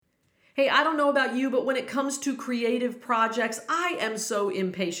Hey, I don't know about you, but when it comes to creative projects, I am so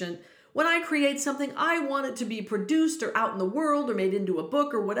impatient. When I create something, I want it to be produced or out in the world or made into a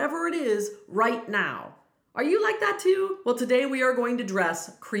book or whatever it is right now. Are you like that too? Well, today we are going to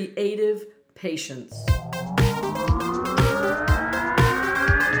address creative patience.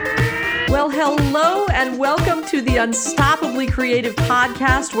 Well, hello and welcome to the Unstoppably Creative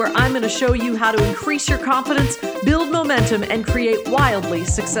Podcast, where I'm going to show you how to increase your confidence, build momentum, and create wildly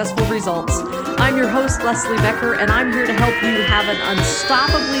successful results. I'm your host, Leslie Becker, and I'm here to help you have an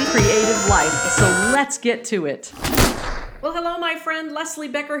unstoppably creative life. So let's get to it. Well, hello, my friend. Leslie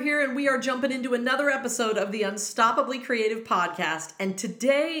Becker here, and we are jumping into another episode of the Unstoppably Creative Podcast. And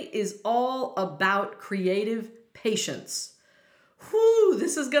today is all about creative patience. Whew,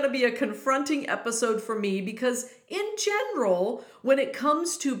 this is going to be a confronting episode for me because in general, when it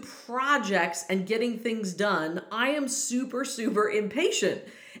comes to projects and getting things done, I am super impatient.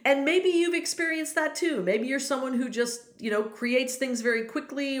 And maybe you've experienced that too. Maybe you're someone who just, creates things very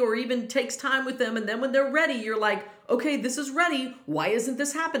quickly or even takes time with them. And then when they're ready, you're like, okay, this is ready. Why isn't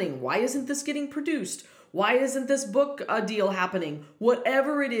this happening? Why isn't this getting produced? Why isn't this book deal happening?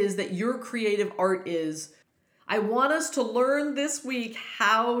 Whatever it is that your creative art is, I want us to learn this week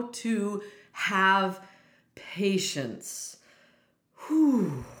how to have patience.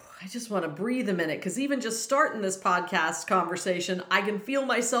 Whew. I just want to breathe a minute because even just starting this podcast conversation, I can feel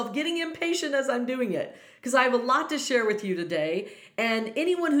myself getting impatient as I'm doing it because I have a lot to share with you today. And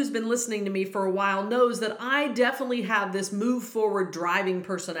anyone who's been listening to me for a while knows that I definitely have this move forward driving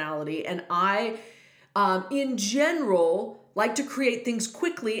personality. And I, in general, like to create things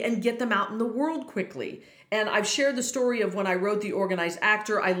quickly and get them out in the world quickly. And I've shared the story of when I wrote The Organized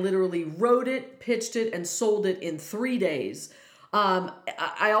Actor. I literally wrote it, pitched it, and sold it in 3 days.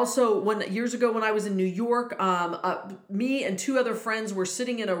 I also, years ago when I was in New York, me and 2 other friends were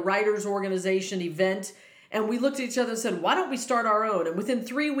sitting in a writers organization event, and we looked at each other and said, why don't we start our own? And within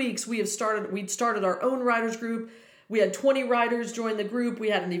 3 weeks, we'd started our own writers group. We had 20 writers join the group. We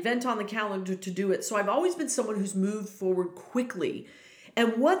had an event on the calendar to do it. So I've always been someone who's moved forward quickly.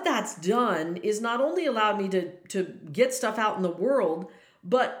 And what that's done is not only allowed me to get stuff out in the world,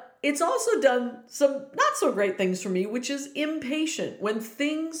 but it's also done some not so great things for me, which is impatient. When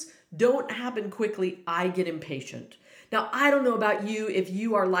things don't happen quickly, I get impatient. Now, I don't know about you if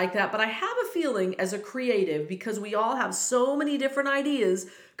you are like that, but I have a feeling as a creative, because we all have so many different ideas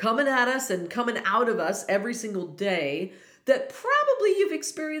coming at us and coming out of us every single day, that probably you've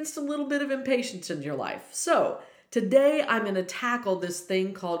experienced a little bit of impatience in your life. So today, I'm going to tackle this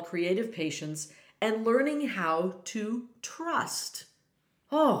thing called creative patience and learning how to trust.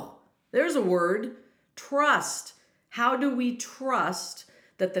 Oh, there's a word, trust. How do we trust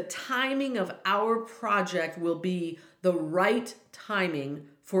that the timing of our project will be the right timing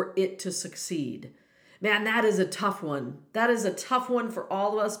for it to succeed? Man, that is a tough one. That is a tough one for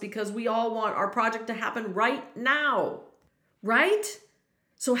all of us because we all want our project to happen right now, right?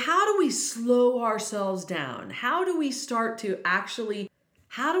 So how do we slow ourselves down? How do we learn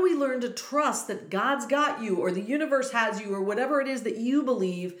to trust that God's got you or the universe has you or whatever it is that you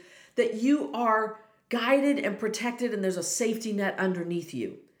believe, that you are guided and protected and there's a safety net underneath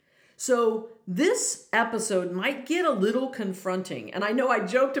you? So this episode might get a little confronting. And I know I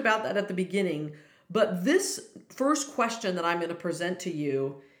joked about that at the beginning, but this first question that I'm going to present to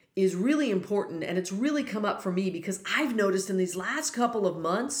you is really important, and it's really come up for me because I've noticed in these last couple of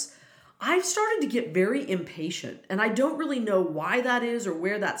months, I've started to get very impatient, and I don't really know why that is or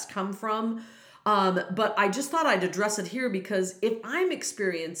where that's come from, but I just thought I'd address it here because if I'm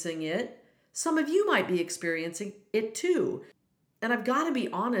experiencing it, some of you might be experiencing it too. And I've got to be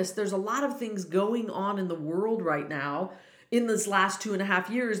honest, there's a lot of things going on in the world right now. In this last 2.5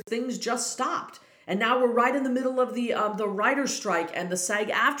 years, things just stopped. And now we're right in the middle of the writer's strike and the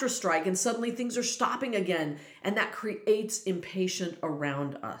SAG-AFTRA strike, and suddenly things are stopping again, and that creates impatience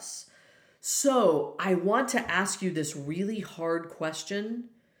around us. So I want to ask you this really hard question,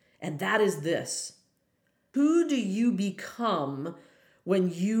 and that is this. Who do you become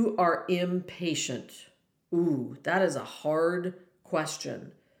when you are impatient? Ooh, that is a hard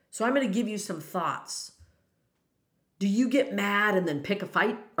question. So I'm going to give you some thoughts. Do you get mad and then pick a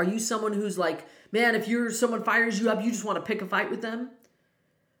fight? Are you someone who's like, man, if someone fires you up, you just want to pick a fight with them?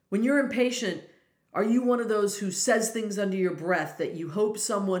 When you're impatient, are you one of those who says things under your breath that you hope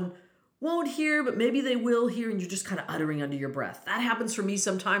someone won't hear, but maybe they will hear, and you're just kind of uttering under your breath? That happens for me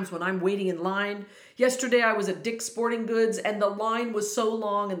sometimes when I'm waiting in line. Yesterday, I was at Dick's Sporting Goods, and the line was so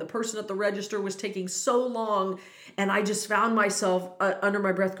long, and the person at the register was taking so long, and I just found myself under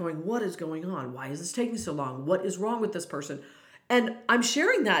my breath going, what is going on? Why is this taking so long? What is wrong with this person? And I'm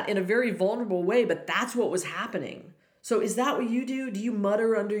sharing that in a very vulnerable way, but that's what was happening. So is that what you do? Do you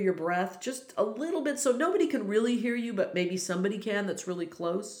mutter under your breath just a little bit so nobody can really hear you, but maybe somebody can that's really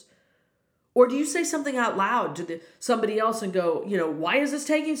close? Or do you say something out loud to somebody else and go, why is this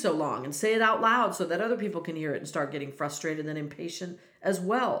taking so long? And say it out loud so that other people can hear it and start getting frustrated and impatient as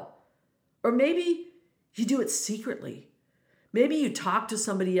well. Or maybe you do it secretly. Maybe you talk to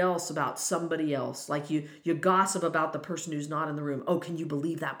somebody else about somebody else, like you gossip about the person who's not in the room. Oh, can you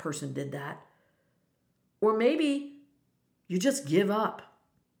believe that person did that? Or maybe you just give up.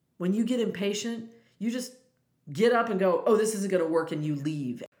 When you get impatient, you just get up and go, oh, this isn't going to work, and you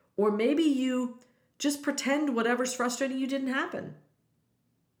leave. Or maybe you just pretend whatever's frustrating you didn't happen.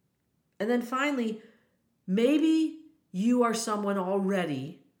 And then finally, maybe you are someone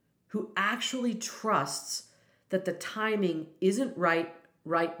already who actually trusts that the timing isn't right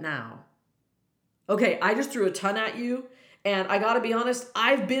now. Okay, I just threw a ton at you, and I gotta be honest,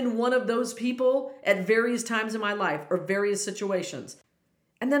 I've been one of those people at various times in my life or various situations.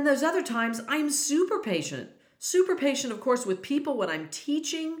 And then those other times, I'm super patient, of course, with people when I'm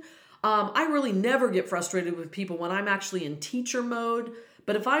teaching. I really never get frustrated with people when I'm actually in teacher mode.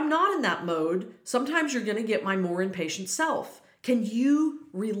 But if I'm not in that mode, sometimes you're gonna get my more impatient self. Can you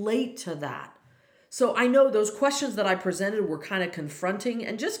relate to that? So I know those questions that I presented were kind of confronting,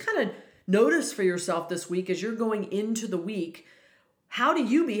 and just kind of notice for yourself this week as you're going into the week, how do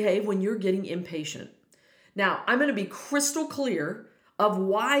you behave when you're getting impatient? Now, I'm going to be crystal clear of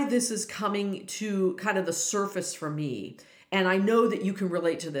why this is coming to kind of the surface for me. And I know that you can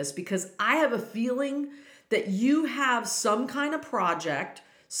relate to this because I have a feeling that you have some kind of project,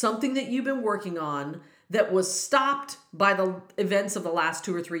 something that you've been working on that was stopped by the events of the last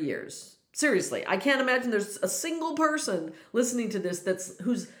 2 or 3 years. Seriously, I can't imagine there's a single person listening to this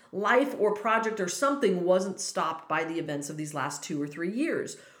whose life or project or something wasn't stopped by the events of these last 2 or 3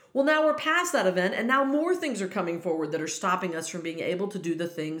 years. Well, now we're past that event, and now more things are coming forward that are stopping us from being able to do the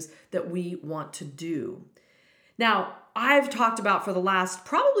things that we want to do. Now, I've talked about for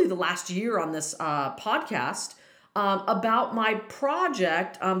probably the last year on this podcast about my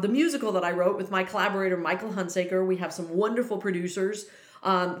project, the musical that I wrote with my collaborator, Michael Hunsaker. We have some wonderful producers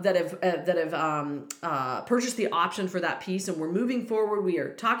that have purchased the option for that piece, and we're moving forward.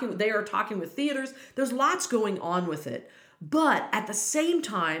 They are talking with theaters. There's lots going on with it. But at the same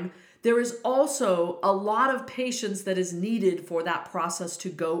time, there is also a lot of patience that is needed for that process to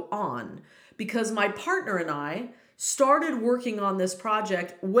go on. Because my partner and I started working on this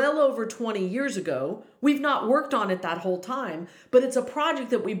project well over 20 years ago. We've not worked on it that whole time, but it's a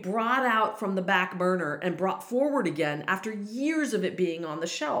project that we brought out from the back burner and brought forward again after years of it being on the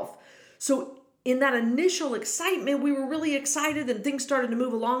shelf. So in that initial excitement, we were really excited and things started to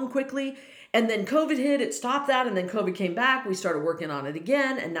move along quickly. And then COVID hit, it stopped that. And then COVID came back. We started working on it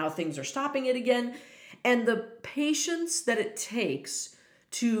again. And now things are stopping it again. And the patience that it takes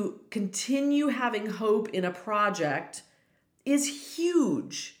to continue having hope in a project is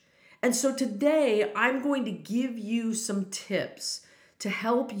huge. And so today I'm going to give you some tips to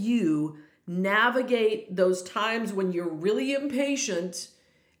help you navigate those times when you're really impatient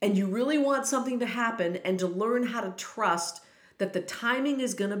and you really want something to happen, and to learn how to trust that the timing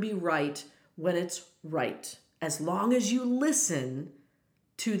is going to be right when it's right. As long as you listen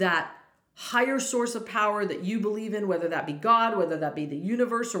to that higher source of power that you believe in, whether that be God, whether that be the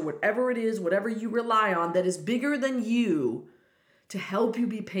universe, or whatever it is, whatever you rely on that is bigger than you to help you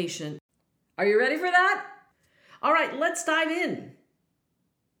be patient. Are you ready for that? All right, let's dive in.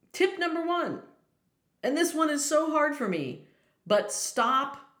 Tip number 1, and this one is so hard for me, but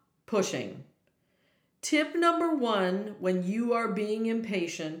stop pushing. Tip number 1 when you are being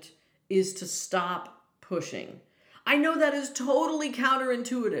impatient is to stop pushing. I know that is totally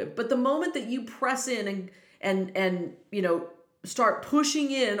counterintuitive, but the moment that you press in and start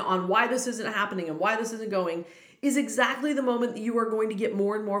pushing in on why this isn't happening and why this isn't going is exactly the moment that you are going to get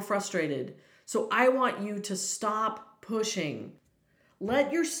more and more frustrated. So I want you to stop pushing.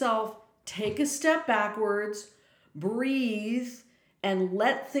 Let yourself take a step backwards, breathe, and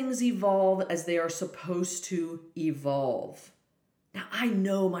let things evolve as they are supposed to evolve. Now, I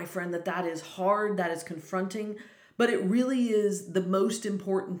know, my friend, that is hard, that is confronting, but it really is the most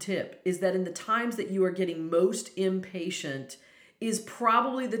important tip, is that in the times that you are getting most impatient is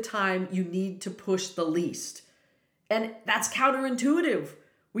probably the time you need to push the least. And that's counterintuitive.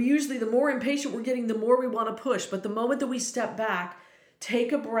 We usually, the more impatient we're getting, the more we want to push. But the moment that we step back,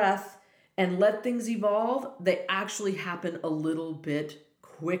 take a breath, and let things evolve, they actually happen a little bit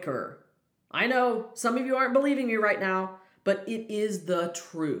quicker. I know some of you aren't believing me right now, but it is the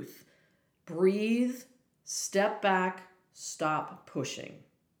truth. Breathe, step back, stop pushing.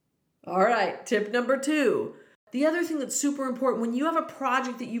 All right, tip number 2. The other thing that's super important, when you have a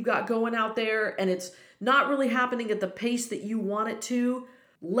project that you've got going out there and it's not really happening at the pace that you want it to,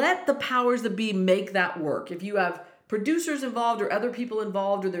 let the powers that be make that work. If you have producers involved or other people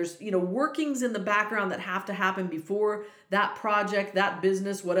involved, or there's, workings in the background that have to happen before that project, that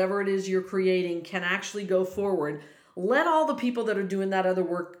business, whatever it is you're creating can actually go forward, let all the people that are doing that other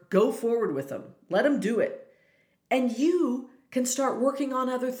work go forward with them. Let them do it. And you can start working on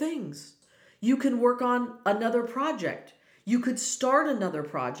other things. You can work on another project. You could start another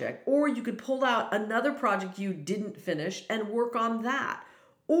project, or you could pull out another project you didn't finish and work on that.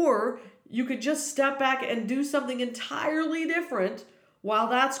 Or you could just step back and do something entirely different while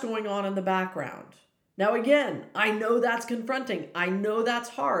that's going on in the background. Now, again, I know that's confronting. I know that's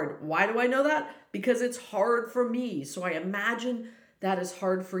hard. Why do I know that? Because it's hard for me. So I imagine that is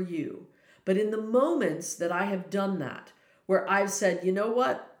hard for you. But in the moments that I have done that, where I've said, you know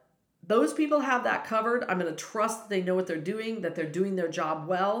what? Those people have that covered. I'm going to trust that they know what they're doing, that they're doing their job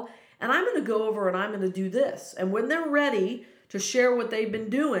well. And I'm going to go over and I'm going to do this. And when they're ready to share what they've been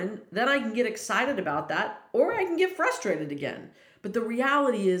doing, then I can get excited about that, or I can get frustrated again. But the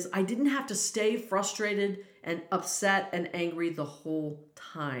reality is I didn't have to stay frustrated and upset and angry the whole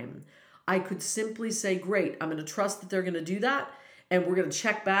time. I could simply say, great, I'm going to trust that they're going to do that, and we're going to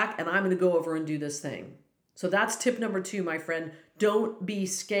check back, and I'm going to go over and do this thing. So that's tip number 2, my friend. Don't be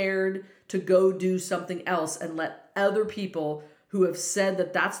scared to go do something else and let other people who have said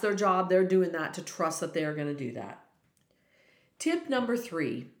that that's their job, they're doing that, to trust that they are going to do that. Tip number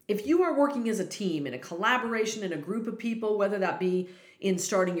 3, if you are working as a team, in a collaboration, in a group of people, whether that be in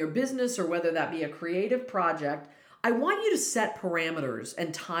starting your business or whether that be a creative project, I want you to set parameters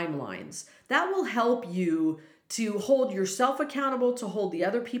and timelines. That will help you to hold yourself accountable, to hold the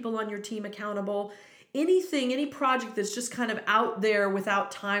other people on your team accountable. Any project that's just kind of out there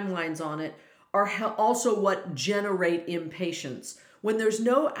without timelines on it are also what generate impatience. When there's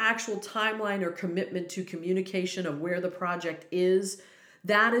no actual timeline or commitment to communication of where the project is,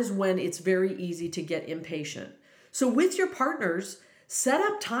 that is when it's very easy to get impatient. So with your partners, set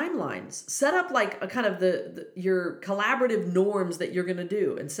up timelines. Set up like a kind of your collaborative norms that you're going to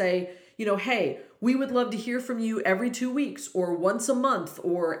do, and say, hey, we would love to hear from you every 2 weeks or once a month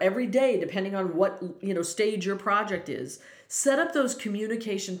or every day, depending on what, stage your project is. Set up those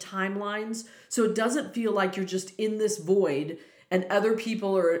communication timelines so it doesn't feel like you're just in this void and other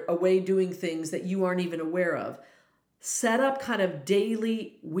people are away doing things that you aren't even aware of. Set up kind of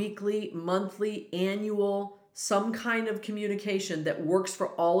daily, weekly, monthly, annual, some kind of communication that works for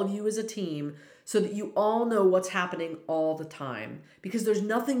all of you as a team, so that you all know what's happening all the time. Because there's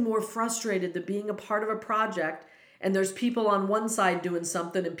nothing more frustrated than being a part of a project and there's people on one side doing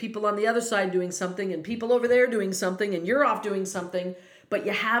something and people on the other side doing something and people over there doing something and you're off doing something, but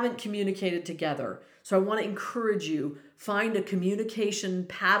you haven't communicated together. So I want to encourage you, find a communication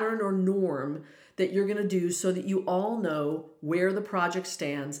pattern or norm that you're going to do so that you all know where the project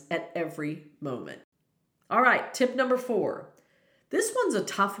stands at every moment. All right, tip number 4. This one's a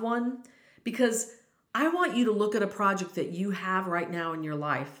tough one because I want you to look at a project that you have right now in your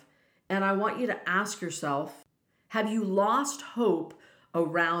life, and I want you to ask yourself, have you lost hope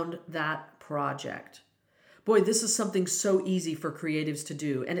around that project? Boy, this is something so easy for creatives to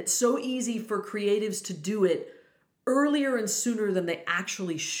do, and it's so easy for creatives to do it earlier and sooner than they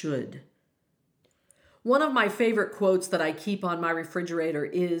actually should. One of my favorite quotes that I keep on my refrigerator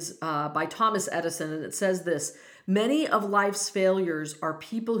is by Thomas Edison, and it says this: many of life's failures are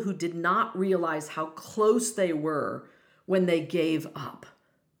people who did not realize how close they were when they gave up.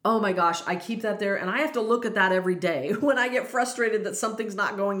 Oh my gosh, I keep that there, and I have to look at that every day when I get frustrated that something's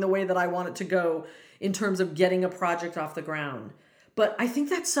not going the way that I want it to go in terms of getting a project off the ground. But I think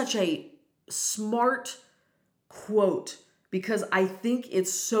that's such a smart quote because I think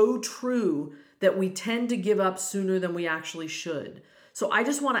it's so true that we tend to give up sooner than we actually should. So I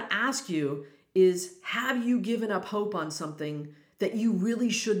just want to ask you is, have you given up hope on something that you really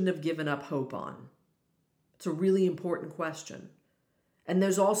shouldn't have given up hope on? It's a really important question. And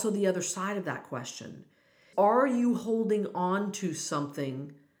there's also the other side of that question. Are you holding on to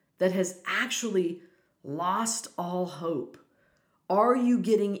something that has actually lost all hope? Are you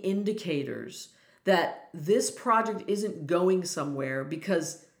getting indicators that this project isn't going somewhere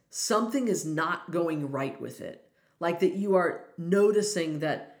because something is not going right with it? Like that you are noticing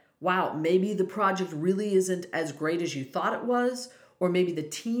that, wow, maybe the project really isn't as great as you thought it was, or maybe the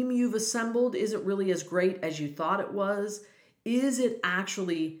team you've assembled isn't really as great as you thought it was. Is it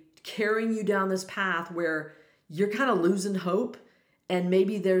actually carrying you down this path where you're kind of losing hope, and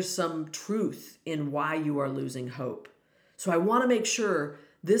maybe there's some truth in why you are losing hope? So I want to make sure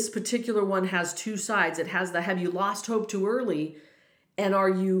this particular one has two sides. It has the have you lost hope too early, and are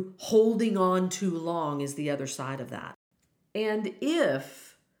you holding on too long is the other side of that. And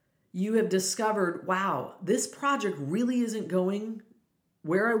if you have discovered, wow, this project really isn't going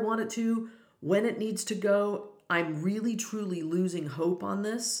where I want it to, when it needs to go, I'm really truly losing hope on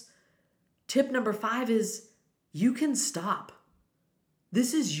this. Tip number 5 is you can stop.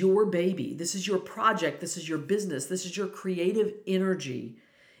 This is your baby. This is your project. This is your business. This is your creative energy.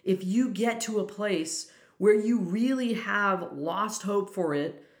 If you get to a place where you really have lost hope for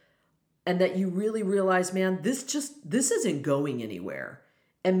it and that you really realize, man, this isn't going anywhere.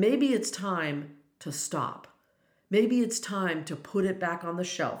 And maybe it's time to stop. Maybe it's time to put it back on the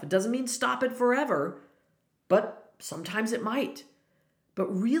shelf. It doesn't mean stop it forever, but sometimes it might. But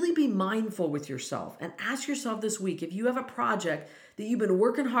really be mindful with yourself and ask yourself this week, if you have a project that you've been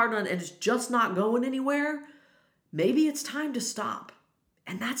working hard on and it's just not going anywhere, maybe it's time to stop.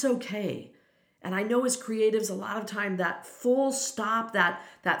 And that's okay. And I know as creatives, a lot of time that full stop, that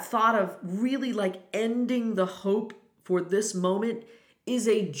thought of really like ending the hope for this moment is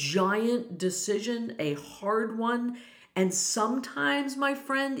a giant decision, a hard one. And sometimes, my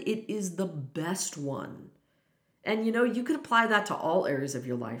friend, it is the best one. And you could apply that to all areas of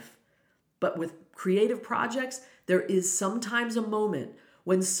your life. But with creative projects, there is sometimes a moment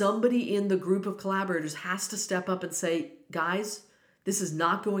when somebody in the group of collaborators has to step up and say, guys, this is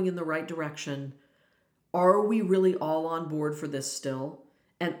not going in the right direction. Are we really all on board for this still?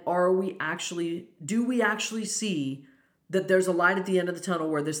 And do we actually see that there's a light at the end of the tunnel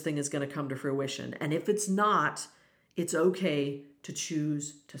where this thing is going to come to fruition? And if it's not, it's okay to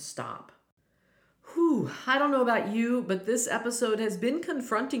choose to stop. I don't know about you, but this episode has been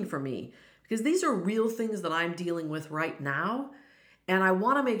confronting for me because these are real things that I'm dealing with right now. And I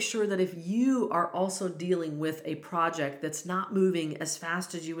want to make sure that if you are also dealing with a project that's not moving as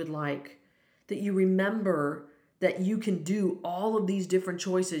fast as you would like, that you remember that you can do all of these different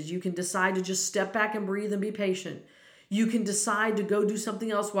choices. You can decide to just step back and breathe and be patient. You can decide to go do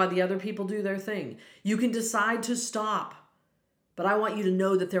something else while the other people do their thing. You can decide to stop. But I want you to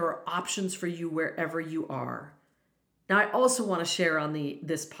know that there are options for you wherever you are. Now, I also want to share on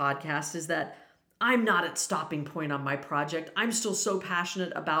this podcast is that I'm not at stopping point on my project. I'm still so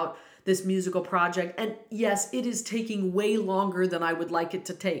passionate about this musical project. And yes, it is taking way longer than I would like it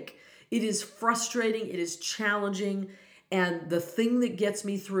to take. It is frustrating. It is challenging. And the thing that gets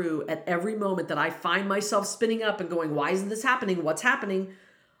me through at every moment that I find myself spinning up and going, why isn't this happening? What's happening?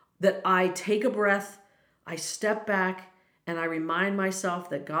 That I take a breath, I step back, and I remind myself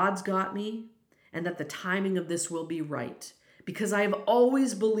that God's got me and that the timing of this will be right. Because I have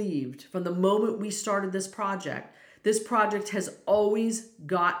always believed from the moment we started this project has always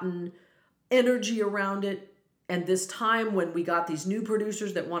gotten energy around it. And this time when we got these new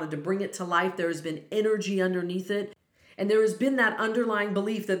producers that wanted to bring it to life, there has been energy underneath it. And there has been that underlying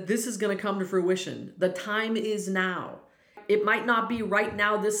belief that this is going to come to fruition. The time is now. It might not be right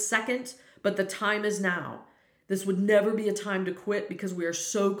now this second, but the time is now. This would never be a time to quit because we are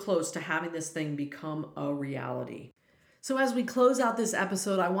so close to having this thing become a reality. So as we close out this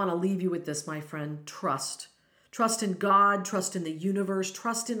episode, I want to leave you with this, my friend. Trust. Trust in God, trust in the universe,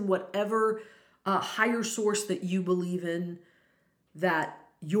 trust in whatever higher source that you believe in, that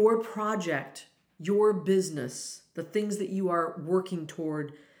your project, your business, the things that you are working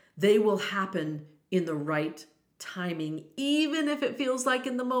toward, they will happen in the right timing, even if it feels like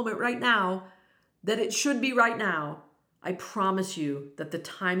in the moment right now that it should be right now. I promise you that the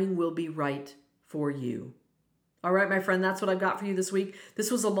timing will be right for you. All right, my friend, that's what I've got for you this week.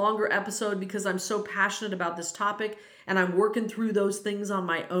 This was a longer episode because I'm so passionate about this topic and I'm working through those things on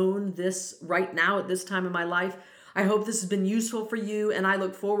my own right now at this time in my life. I hope this has been useful for you and I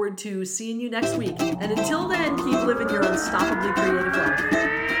look forward to seeing you next week. And until then, keep living your unstoppably creative